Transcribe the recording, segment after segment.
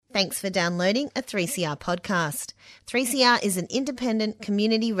Thanks for downloading a 3CR podcast. 3CR is an independent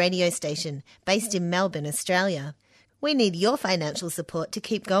community radio station based in Melbourne, Australia. We need your financial support to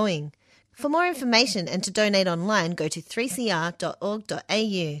keep going. For more information and to donate online, go to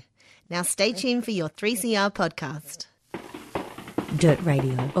 3cr.org.au. Now stay tuned for your 3CR podcast. Dirt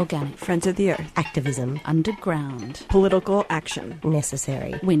Radio. Organic. Friends of the Earth. Activism. Underground. Political action.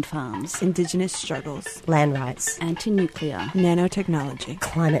 Necessary. Wind farms. Indigenous struggles. Land rights. Anti-nuclear. Nanotechnology.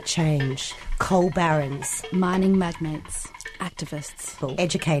 Climate change. Coal barons. Mining magnates. Activists.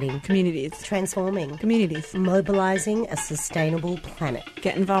 Educating. Communities. Transforming. Communities. Mobilising a sustainable planet.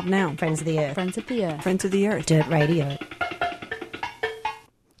 Get involved now. Friends of the Earth. Friends of the Earth. Friends of the Earth. Dirt Radio.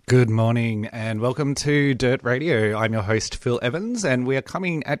 Good morning and welcome to Dirt Radio. I'm your host, Phil Evans, and we are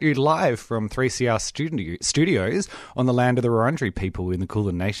coming at you live from 3CR studios on the land of the Wurundjeri people in the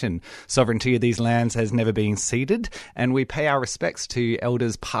Kulin Nation. Sovereignty of these lands has never been ceded, and we pay our respects to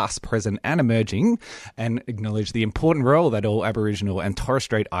elders past, present and emerging, and acknowledge the important role that all Aboriginal and Torres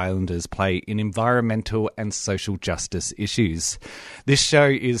Strait Islanders play in environmental and social justice issues. This show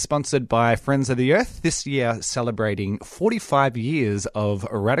is sponsored by Friends of the Earth, this year celebrating 45 years of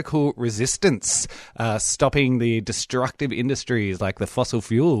radical resistance, stopping the destructive industries like the fossil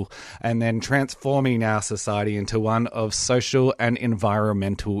fuel, and then transforming our society into one of social and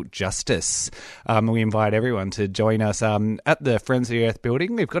environmental justice. We invite everyone to join us at the Friends of the Earth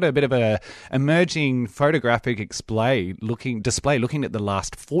building. We've got a bit of a emerging photographic display looking at the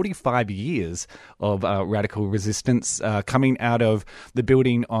last 45 years of radical resistance coming out of the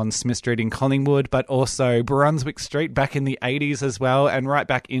building on Smith Street in Collingwood, but also Brunswick Street back in the 80s as well, and right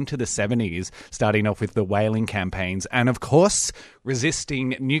back into the 70s, starting off with the whaling campaigns, and of course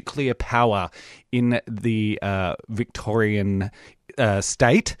resisting nuclear power in the Victorian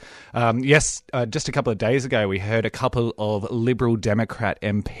state. Just a couple of days ago, we heard a couple of Liberal Democrat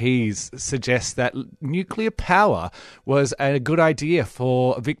MPs suggest that nuclear power was a good idea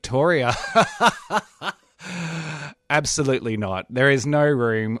for Victoria. Absolutely not. There is no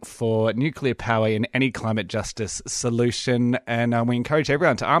room for nuclear power in any climate justice solution, and we encourage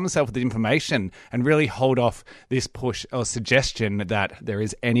everyone to arm themselves with information and really hold off this push or suggestion that there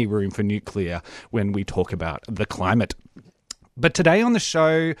is any room for nuclear when we talk about the climate. But today on the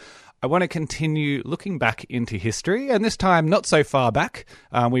show, I want to continue looking back into history, and this time not so far back.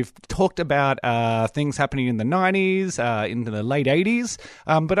 We've talked about things happening in the 90s, into the late 80s,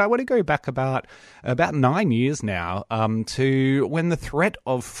 but I want to go back about 9 years now to when the threat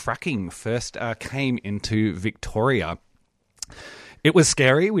of fracking first came into Victoria. It was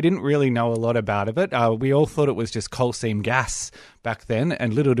scary. We didn't really know a lot about it. We all thought it was just coal seam gas back then,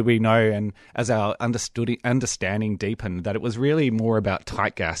 and little did we know, and as our understanding deepened, that it was really more about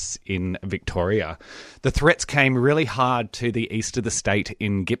tight gas in Victoria. The threats came really hard to the east of the state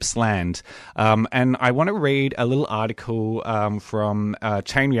in Gippsland, and I want to read a little article from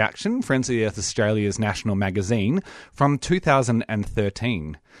Chain Reaction, Friends of the Earth Australia's national magazine, from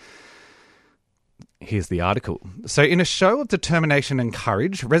 2013. Here's the article. So, in a show of determination and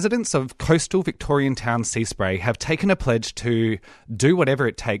courage, residents of coastal Victorian town Seaspray have taken a pledge to do whatever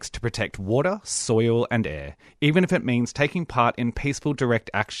it takes to protect water, soil and air, even if it means taking part in peaceful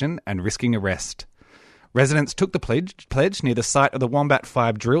direct action and risking arrest. Residents took the pledge near the site of the Wombat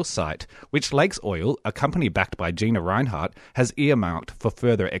 5 drill site, which Lakes Oil, a company backed by Gina Rinehart, has earmarked for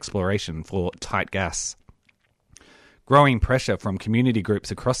further exploration for tight gas. Growing pressure from community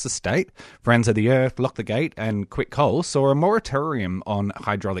groups across the state, Friends of the Earth, Lock the Gate and Quit Coal saw a moratorium on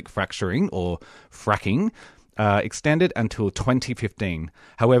hydraulic fracturing, or fracking, extended until 2015.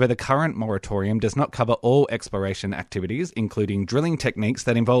 However, the current moratorium does not cover all exploration activities, including drilling techniques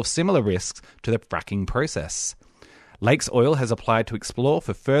that involve similar risks to the fracking process. Lakes Oil has applied to explore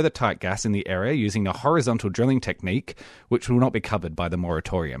for further tight gas in the area using a horizontal drilling technique, which will not be covered by the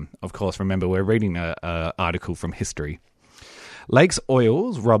moratorium. Of course, remember, we're reading an article from history. Lakes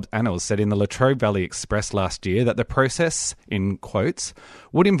Oil's Rob Annals said in the Latrobe Valley Express last year that the process, in quotes,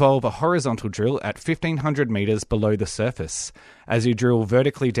 would involve a horizontal drill at 1,500 metres below the surface. As you drill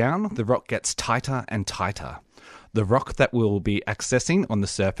vertically down, the rock gets tighter and tighter. The rock that we'll be accessing on the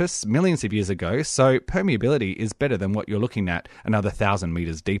surface millions of years ago, so permeability is better than what you're looking at another 1,000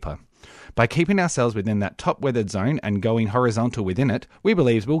 metres deeper. By keeping ourselves within that top weathered zone and going horizontal within it, we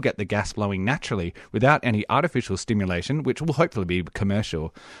believe we'll get the gas flowing naturally without any artificial stimulation, which will hopefully be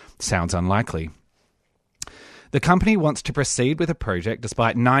commercial. Sounds unlikely. The company wants to proceed with a project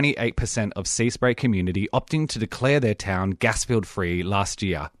despite 98% of Seaspray community opting to declare their town gas-field free last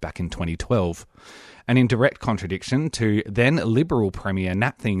year, back in 2012. And in direct contradiction to then Liberal Premier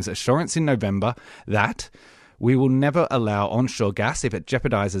Napthing's assurance in November that We will never allow onshore gas if it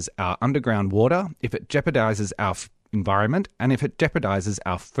jeopardises our underground water, if it jeopardises our environment, and if it jeopardises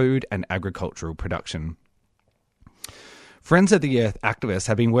our food and agricultural production. Friends of the Earth activists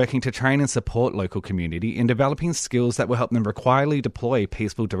have been working to train and support local community in developing skills that will help them requiredly deploy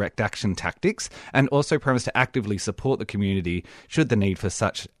peaceful direct action tactics, and also promise to actively support the community should the need for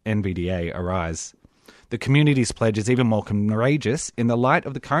such NVDA arise. The community's pledge is even more courageous in the light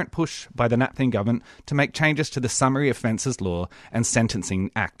of the current push by the Napthine government to make changes to the Summary Offences Law and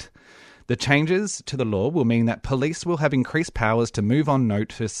Sentencing Act. The changes to the law will mean that police will have increased powers to move on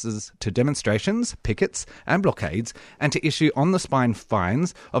notices to demonstrations, pickets and blockades, and to issue on-the-spine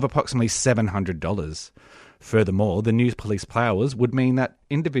fines of approximately $700. Furthermore, the new police powers would mean that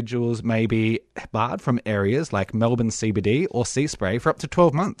individuals may be barred from areas like Melbourne CBD or Seaspray for up to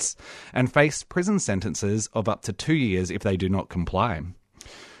 12 months and face prison sentences of up to 2 years if they do not comply.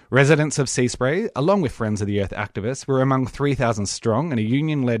 Residents of Seaspray, along with Friends of the Earth activists, were among 3,000 strong in a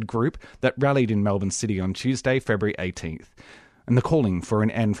union-led group that rallied in Melbourne City on Tuesday, February 18th, and the calling for an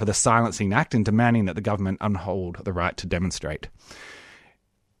end for the Silencing Act and demanding that the government uphold the right to demonstrate.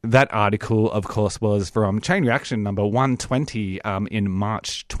 That article, of course, was from Chain Reaction number 120 in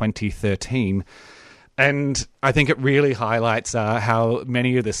March 2013. And I think it really highlights how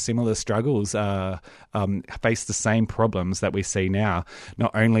many of the similar struggles face the same problems that we see now.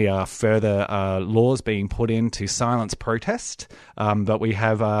 Not only are further laws being put in to silence protest, but we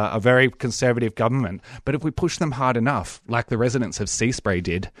have a very conservative government. But if we push them hard enough, like the residents of Seaspray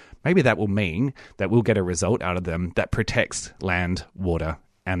did, maybe that will mean that we'll get a result out of them that protects land, water,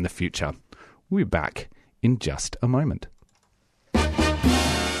 and the future. We'll be back in just a moment.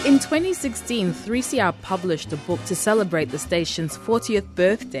 In 2016, 3CR published a book to celebrate the station's 40th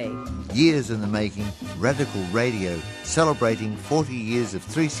birthday. Years in the making, Radical Radio, celebrating 40 years of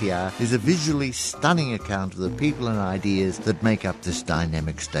 3CR, is a visually stunning account of the people and ideas that make up this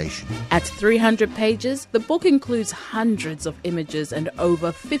dynamic station. At 300 pages, the book includes hundreds of images and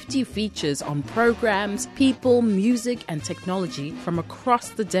over 50 features on programs, people, music and technology from across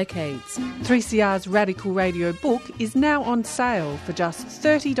the decades. 3CR's Radical Radio book is now on sale for just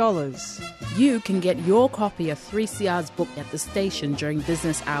 $30. You can get your copy of 3CR's book at the station during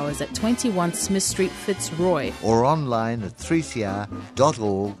business hours at 21 Smith Street, Fitzroy. Or online at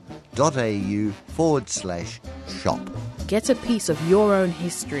 3cr.org.au/shop. Get a piece of your own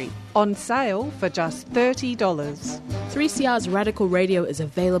history. On sale for just $30. 3CR's Radical Radio is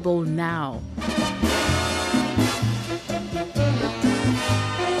available now.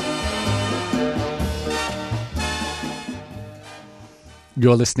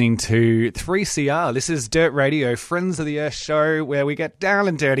 You're listening to 3CR. This is Dirt Radio, Friends of the Earth show, where we get down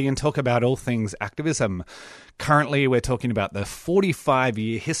and dirty and talk about all things activism. Currently, we're talking about the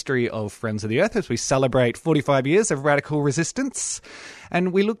 45-year history of Friends of the Earth as we celebrate 45 years of radical resistance.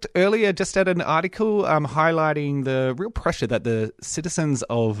 And we looked earlier just at an article highlighting the real pressure that the citizens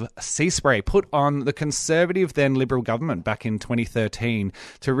of Seaspray put on the Conservative, then Liberal government back in 2013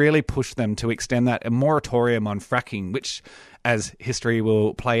 to really push them to extend that moratorium on fracking, which, as history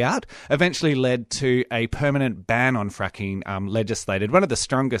will play out, eventually led to a permanent ban on fracking legislated, one of the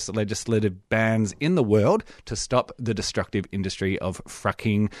strongest legislative bans in the world to stop the destructive industry of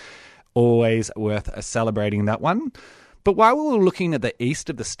fracking. Always worth celebrating that one. But while we were looking at the east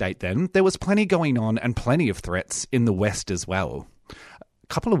of the state then, there was plenty going on and plenty of threats in the west as well. A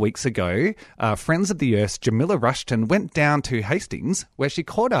couple of weeks ago, Friends of the Earth's Jamila Rushton went down to Hastings, where she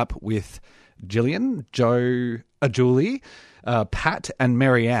caught up with Gillian, Julie, Pat and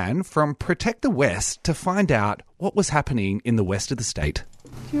Marianne from Protect the West to find out what was happening in the west of the state.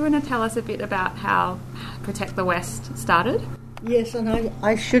 Do you want to tell us a bit about how Protect the West started? Yes, and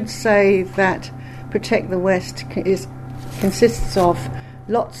I should say that Protect the West consists of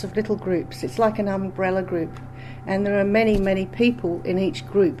lots of little groups. It's like an umbrella group, and there are many, many people in each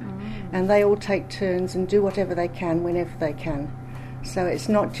group, and they all take turns and do whatever they can whenever they can. So it's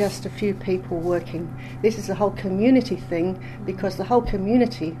not just a few people working. This is a whole community thing, because the whole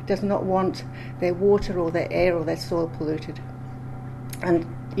community does not want their water or their air or their soil polluted. And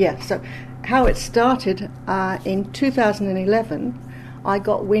so how it started, in 2011, I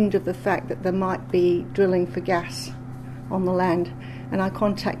got wind of the fact that there might be drilling for gas on the land, and I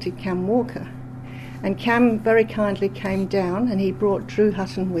contacted Cam Walker. And Cam very kindly came down, and he brought Drew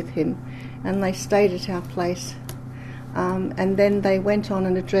Hutton with him, and they stayed at our place. And then they went on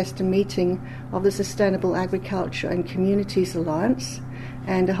and addressed a meeting of the Sustainable Agriculture and Communities Alliance,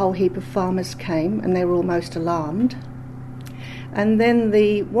 and a whole heap of farmers came, and they were almost alarmed. And then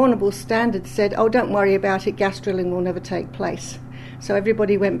the Warrnambool Standard said, "Oh, don't worry about it, gas drilling will never take place." So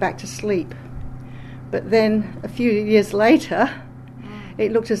everybody went back to sleep. But then a few years later,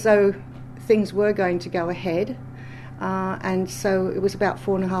 it looked as though things were going to go ahead. And so it was about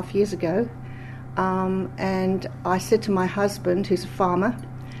 4.5 years ago. And I said to my husband, who's a farmer,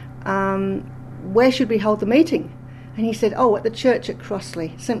 where should we hold the meeting? And he said, at the church at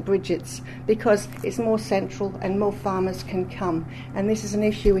Crossley, St Bridget's, because it's more central and more farmers can come. And this is an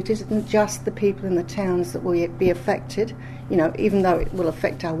issue, it isn't just the people in the towns that will be affected, even though it will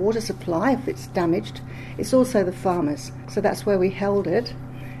affect our water supply if it's damaged, it's also the farmers. So that's where we held it.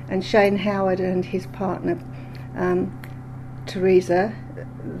 And Shane Howard and his partner, Teresa,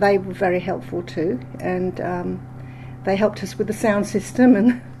 they were very helpful too. And they helped us with the sound system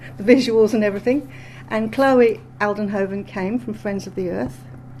and the visuals and everything. And Chloe Aldenhoven came from Friends of the Earth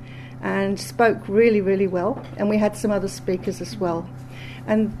and spoke really, really well. And we had some other speakers as well.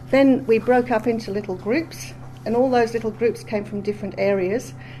 And then we broke up into little groups, and all those little groups came from different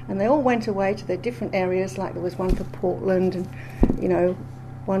areas, and they all went away to their different areas, like there was one for Portland and,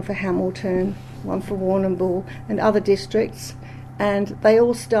 one for Hamilton, one for Warrnambool and other districts. And they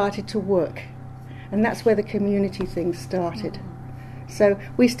all started to work. And that's where the community thing started. So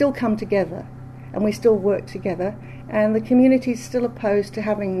we still come together. And we still work together, and the community is still opposed to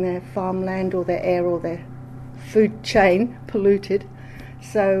having their farmland or their air or their food chain polluted.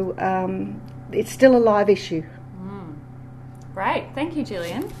 So it's still a live issue. Great, thank you,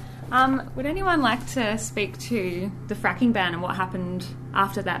 Gillian. Would anyone like to speak to the fracking ban and what happened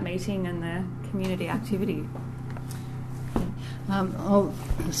after that meeting and the community activity? I'll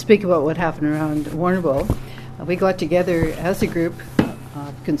speak about what happened around Warrnambool. We got together as a group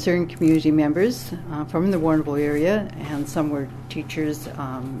concerned community members from the Warrnambool area, and some were teachers,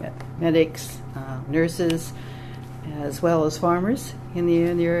 medics, nurses, as well as farmers in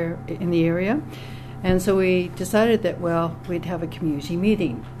the area. And so we decided that, we'd have a community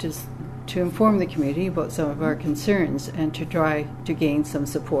meeting to inform the community about some of our concerns and to try to gain some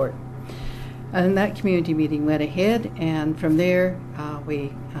support. And that community meeting went ahead, and from there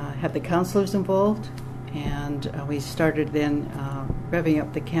we had the councillors involved, and we started then revving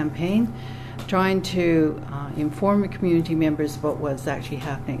up the campaign, trying to inform the community members about what's actually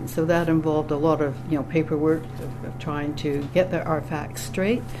happening. So that involved a lot of paperwork of trying to get our facts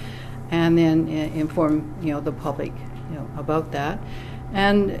straight, and then inform the public about that,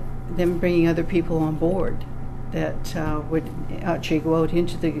 and then bringing other people on board that would actually go out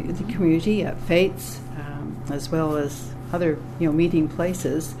into the community at fetes, as well as other meeting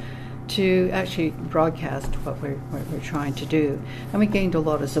places, to actually broadcast what we're trying to do. And we gained a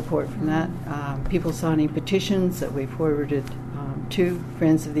lot of support from that. People signing petitions that we forwarded to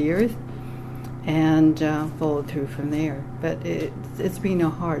Friends of the Earth, and followed through from there. But it's been a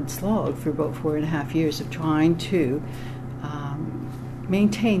hard slog for about 4.5 years of trying to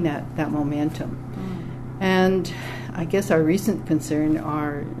maintain that momentum. And I guess our recent concern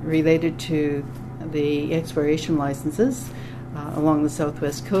are related to the exploration licenses along the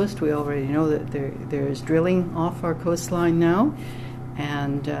southwest coast. We already know that there's drilling off our coastline now,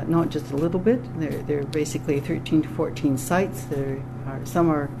 and not just a little bit. There are basically 13 to 14 sites. Some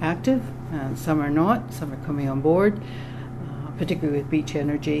are active and some are not. Some are coming on board, particularly with Beach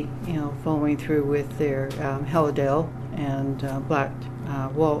Energy, following through with their Hallidale and Black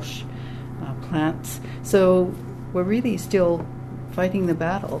Walsh plants. So we're really still fighting the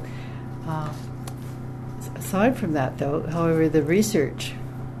battle. Aside from that, though, however, the research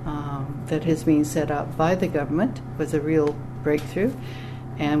that has been set up by the government was a real breakthrough,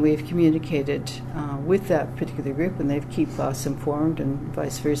 and we've communicated with that particular group, and they've kept us informed and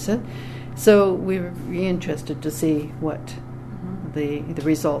vice versa. So we're really interested to see what the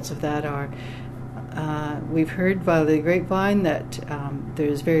results of that are. We've heard via the grapevine that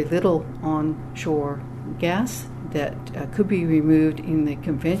there's very little onshore gas that could be removed in the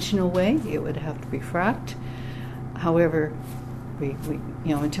conventional way. It would have to be fracked. However, we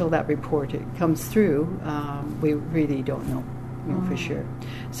until that report comes through, we really don't know, for sure.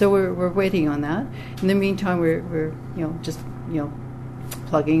 So we're waiting on that. In the meantime, we're just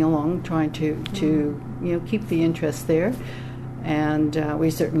plugging along, trying to keep the interest there. And we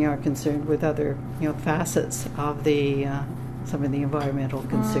certainly are concerned with other facets of the some of the environmental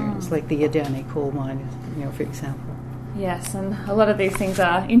concerns, like the Adani coal mine, for example. Yes, and a lot of these things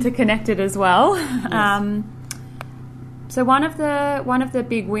are interconnected as well. Yes. So one of the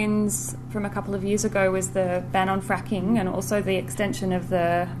big wins from a couple of years ago was the ban on fracking, and also the extension of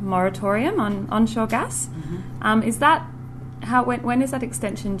the moratorium on onshore gas. Mm-hmm. Is that when is that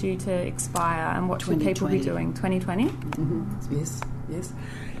extension due to expire, and what should people be doing? 2020? Mm-hmm.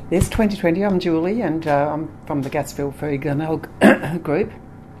 Yes, 2020. I'm Julie, and I'm from the Gatsville Ferry Glenelg group.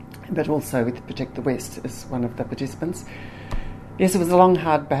 but also with Protect the West as one of the participants. Yes, it was a long,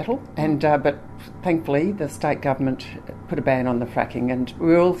 hard battle, and but thankfully the state government put a ban on the fracking, and we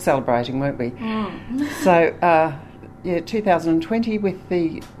were all celebrating, weren't we? So, 2020 with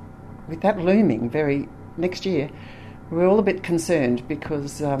that looming next year, we're all a bit concerned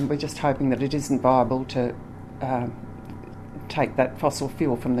because we're just hoping that it isn't viable to take that fossil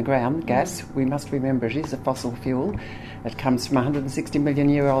fuel from the ground, gas. We must remember it is a fossil fuel. It comes from 160 million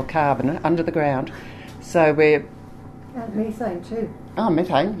year old carbon under the ground. So we're... And methane too. Oh,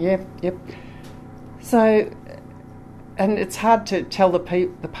 methane, yep. So, and it's hard to tell the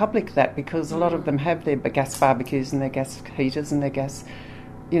public that because a lot of them have their gas barbecues and their gas heaters and their gas...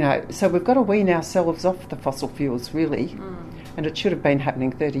 so we've got to wean ourselves off the fossil fuels, really. And it should have been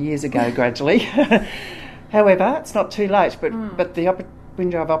happening 30 years ago, gradually. However, it's not too late, but the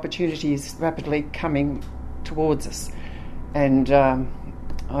window of opportunity is rapidly coming towards us. And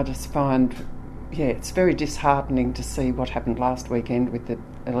I just find, it's very disheartening to see what happened last weekend with the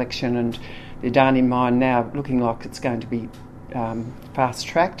election and the Adani mine now looking like it's going to be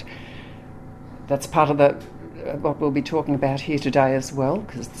fast-tracked. That's part of what we'll be talking about here today as well,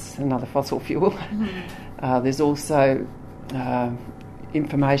 because it's another fossil fuel. There's also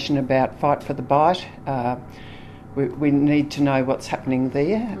information about Fight for the Bight. We need to know what's happening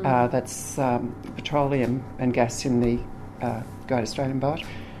there. That's petroleum and gas in the Great Australian Bight.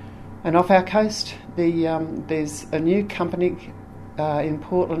 And off our coast, there's a new company in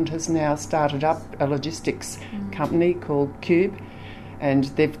Portland has now started up a logistics company called Cube, and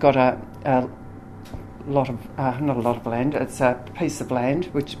they've got a lot of not a lot of land. It's a piece of land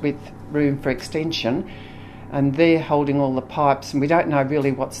with room for extension, and they're holding all the pipes. And we don't know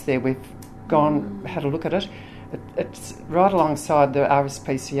really what's there. We've had a look at it. It's right alongside the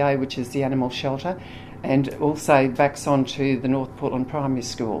RSPCA, which is the animal shelter, and also backs onto the North Portland Primary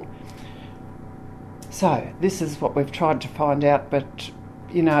School. So this is what we've tried to find out, but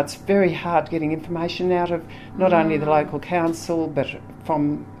it's very hard getting information out of not only the local council but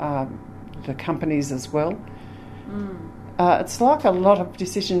from the companies as well. It's like a lot of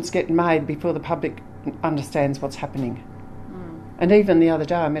decisions get made before the public understands what's happening. And even the other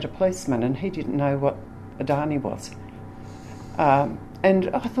day I met a policeman and he didn't know what Adani was. And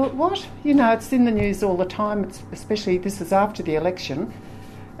I thought, what? It's in the news all the time, especially this is after the election.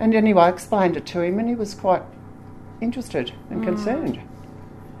 And anyway, I explained it to him and he was quite interested and concerned.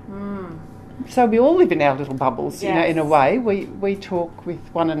 So we all live in our little bubbles, in a way. We talk with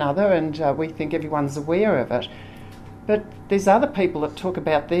one another and we think everyone's aware of it. But there's other people that talk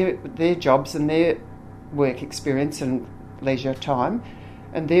about their jobs and their work experience and leisure time,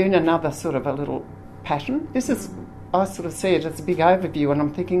 and they're in another sort of a little pattern. This is, I sort of see it as a big overview, and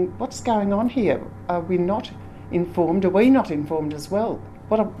I'm thinking, what's going on here? Are we not informed? Are we not informed as well?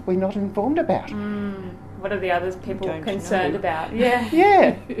 What are we not informed about? What are the other people concerned about?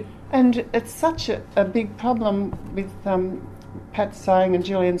 Yeah. And it's such a big problem with Pat saying and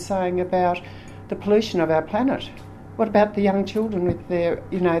Gillian saying about the pollution of our planet. What about the young children with their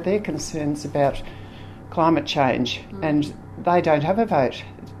concerns about climate change? And they don't have a vote.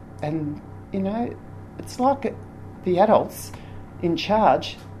 And, it's like the adults in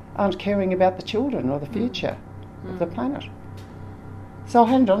charge aren't caring about the children or the future of the planet. So I'll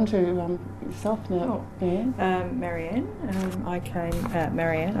hand on to yourself now. Marianne. I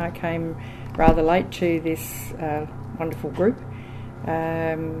came rather late to this wonderful group.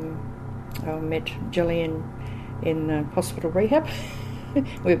 I met Gillian in hospital rehab.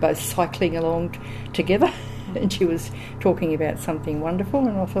 We were both cycling along together, and she was talking about something wonderful,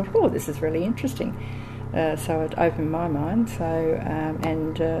 and I thought, this is really interesting. So it opened my mind.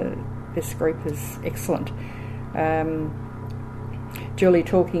 And this group is excellent. Julie,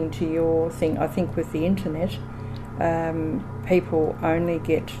 talking to your thing, I think with the internet, people only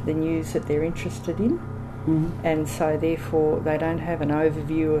get the news that they're interested in, and so therefore they don't have an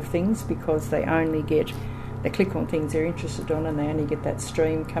overview of things because they click on things they're interested in and they only get that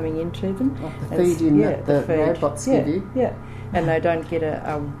stream coming into them. Like the feed that the robots give you. Yeah, and they don't get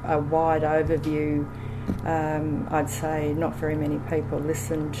a wide overview. I'd say not very many people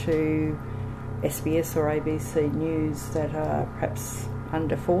listen to SBS or ABC News that are perhaps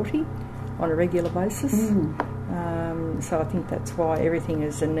under 40 on a regular basis. So I think that's why everything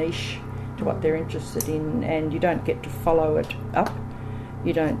is a niche to what they're interested in, and you don't get to follow it up.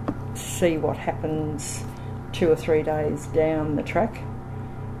 You don't see what happens 2 or 3 days down the track.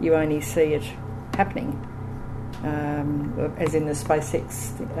 You only see it happening. As in the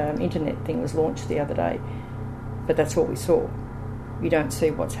SpaceX internet thing was launched the other day. But that's what we saw. You don't see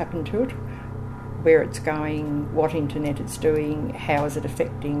what's happened to it. where it's going, what internet it's doing, how is it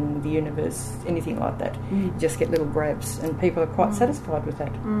affecting the universe, anything like that. You just get little grabs, and people are quite satisfied with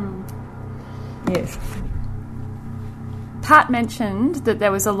that. Yes. Pat mentioned that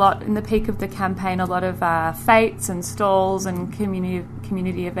there was a lot, in the peak of the campaign, a lot of fetes and stalls and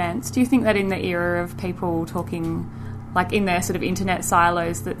community events. Do you think that in the era of people talking, like in their sort of internet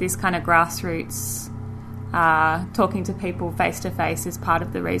silos, that this kind of grassroots talking to people face-to-face is part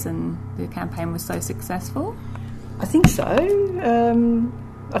of the reason the campaign was so successful? I think so.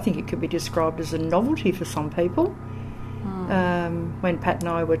 I think it could be described as a novelty for some people. When Pat and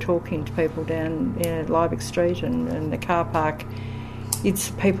I were talking to people down Liebig Street and the car park,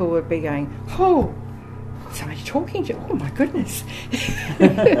 people would be going, "Oh, somebody talking to? Oh my goodness!"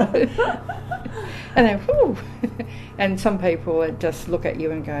 And then, "Whoo!" And some people would just look at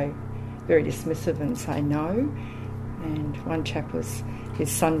you and go very dismissive and say no. And one chap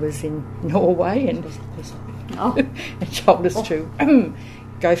his son was in Norway and told us to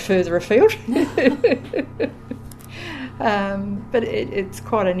go further afield. But it's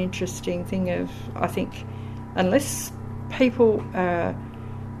quite an interesting thing I think, unless people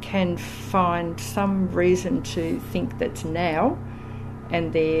can find some reason to think that's now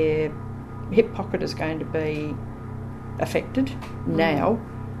and their hip pocket is going to be affected now,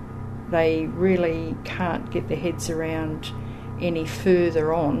 they really can't get their heads around any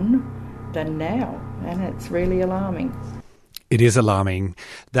further on than now, and it's really alarming. It is alarming.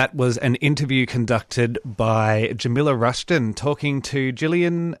 That was an interview conducted by Jamila Rushton talking to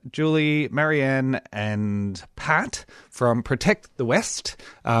Gillian, Julie, Marianne and Pat from Protect the West,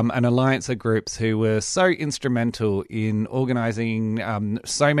 an alliance of groups who were so instrumental in organising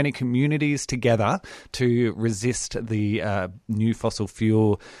so many communities together to resist the new fossil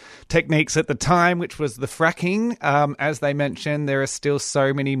fuel techniques at the time, which was the fracking. As they mentioned, there are still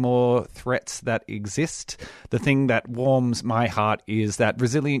so many more threats that exist. The thing that warms my heart is that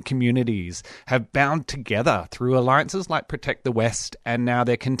resilient communities have bound together through alliances like Protect the West, and now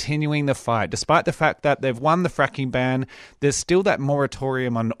they're continuing the fight. Despite the fact that they've won the fracking ban, there's still that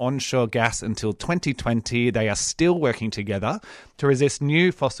moratorium on onshore gas until 2020. They are still working together to resist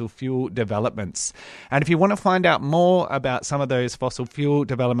new fossil fuel developments. And if you want to find out more about some of those fossil fuel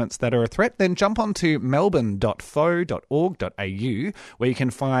developments that are a threat, then jump onto melbourne.fo.org.au, where you can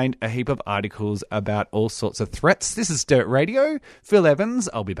find a heap of articles about all sorts of threats. This is Dirt Radio. Phil Evans.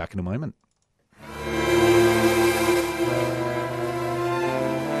 I'll be back in a moment.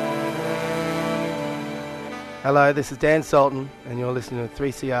 Hello, this is Dan Sultan, and you're listening to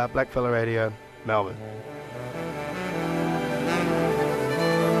 3CR Blackfella Radio, Melbourne.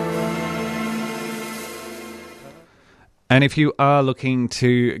 And if you are looking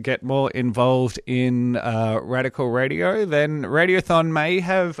to get more involved in Radical Radio, then Radiothon may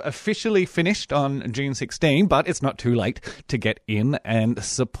have officially finished on June 16, but it's not too late to get in and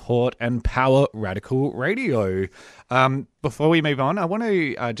support and power Radical Radio. Before we move on, I want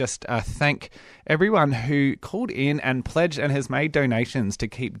to just thank everyone who called in and pledged and has made donations to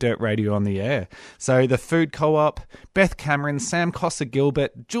keep Dirt Radio on the air. So the Food Co-op, Beth Cameron, Sam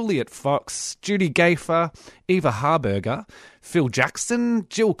Costa-Gilbert, Juliet Fox, Judy Gafer, Eva Harberger, Phil Jackson,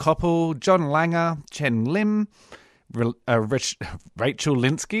 Jill Koppel, John Langer, Chen Lim, Rachel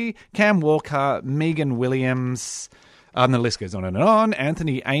Linsky, Cam Walker, Megan Williams, and the list goes on and on.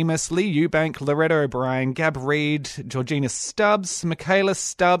 Anthony Amos, Lee Eubank, Loretta O'Brien, Gab Reed, Georgina Stubbs, Michaela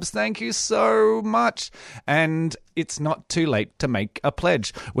Stubbs. Thank you so much. And it's not too late to make a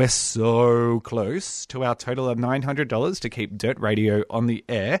pledge. We're so close to our total of $900 to keep Dirt Radio on the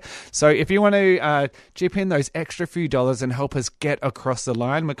air. So if you want to chip in those extra few dollars and help us get across the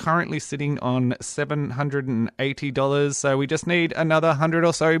line, we're currently sitting on $780. So we just need another 100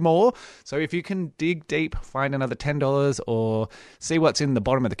 or so more. So if you can dig deep, find another $10 or see what's in the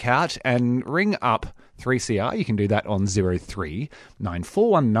bottom of the couch and ring up 3CR. You can do that on 03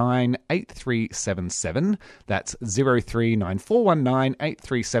 9419 8377. That's 03 9419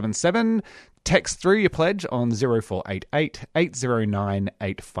 8377. Text through your pledge on 0488 809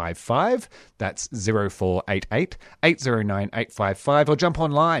 855. That's 0488 809 855. Or jump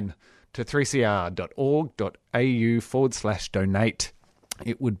online to 3cr.org.au/donate.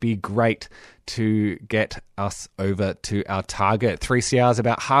 It would be great to get us over to our target. 3CR is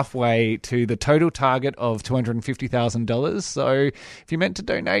about halfway to the total target of $250,000. So if you meant to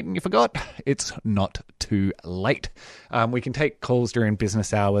donate and you forgot, it's not too late. We can take calls during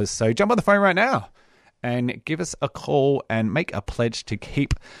business hours. So jump on the phone right now and give us a call and make a pledge to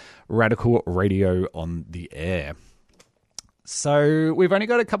keep Radical Radio on the air. So we've only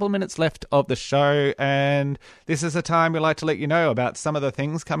got a couple of minutes left of the show, and this is a time we like to let you know about some of the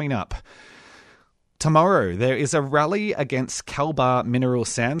things coming up. Tomorrow, there is a rally against Kalbar Mineral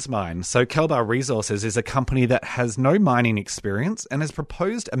Sands Mine. So Kalbar Resources is a company that has no mining experience and has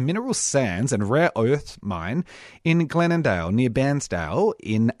proposed a mineral sands and rare earth mine in Glennondale, near Bairnsdale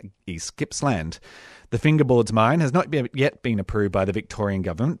in East Gippsland. The Fingerboards mine has not yet been approved by the Victorian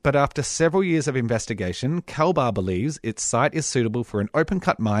government, but after several years of investigation, Kalbar believes its site is suitable for an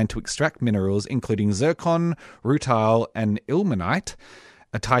open-cut mine to extract minerals including zircon, rutile and ilmenite,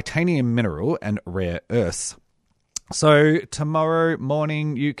 a titanium mineral and rare earths. So tomorrow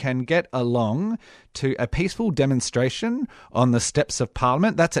morning you can get along to a peaceful demonstration on the steps of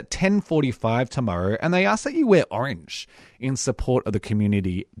Parliament. That's at 10:45 tomorrow, and they ask that you wear orange in support of the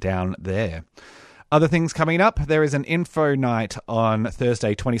community down there. Other things coming up, there is an info night on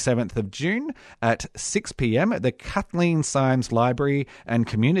Thursday, 27th of June at 6 p.m. at the Kathleen Symes Library and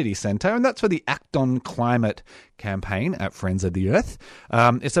Community Centre, and that's for the Act on Climate campaign at Friends of the Earth.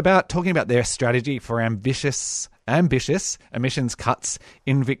 It's about talking about their strategy for ambitious emissions cuts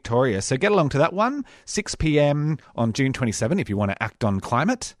in Victoria. So get along to that one, 6 p.m. on June 27 if you want to act on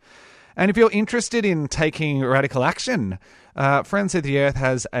climate. And if you're interested in taking radical action, Friends of the Earth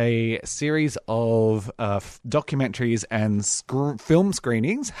has a series of documentaries and film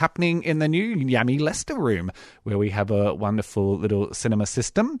screenings happening in the new Yummy Leicester Room, where we have a wonderful little cinema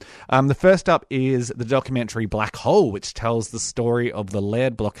system. The first up is the documentary Black Hole, which tells the story of the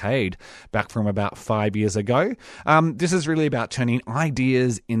Laird blockade back from about 5 years ago. This is really about turning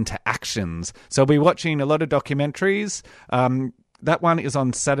ideas into actions. So we'll be watching a lot of documentaries. That one is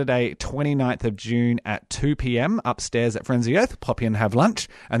on Saturday, 29th of June at 2 p.m. upstairs at Friends of the Earth. Pop in, have lunch,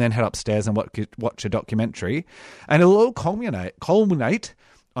 and then head upstairs and watch a documentary. And it'll all culminate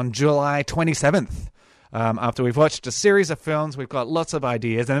on July 27th. After we've watched a series of films, we've got lots of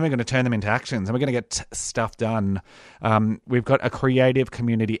ideas, and then we're going to turn them into actions, and we're going to get stuff done. We've got a creative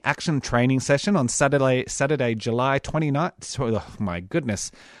community action training session on Saturday, July 29th. Oh, my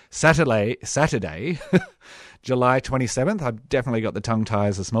goodness. Saturday, July 27th. I've definitely got the tongue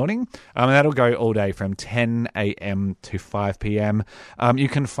ties this morning. And that'll go all day from 10 a.m. to 5 p.m. You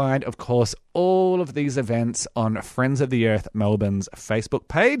can find, of course, all of these events on Friends of the Earth Melbourne's Facebook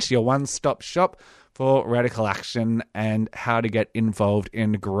page, your one-stop shop for radical action and how to get involved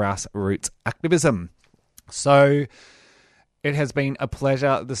in grassroots activism. So it has been a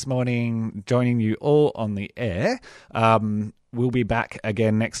pleasure this morning joining you all on the air. We'll be back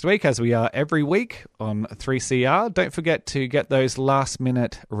again next week, as we are every week on 3CR. Don't forget to get those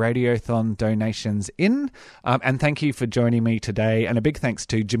last-minute Radiothon donations in. And thank you for joining me today. And a big thanks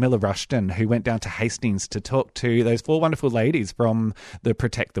to Jamila Rushton, who went down to Hastings to talk to those four wonderful ladies from the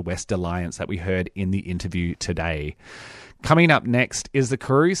Protect the West Alliance that we heard in the interview today. Coming up next is the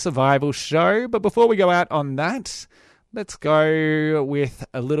Karoo Survival Show. But before we go out on that, let's go with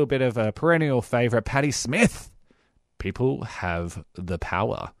a little bit of a perennial favourite, Patti Smith. People have the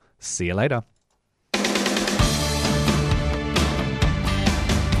power. See you later.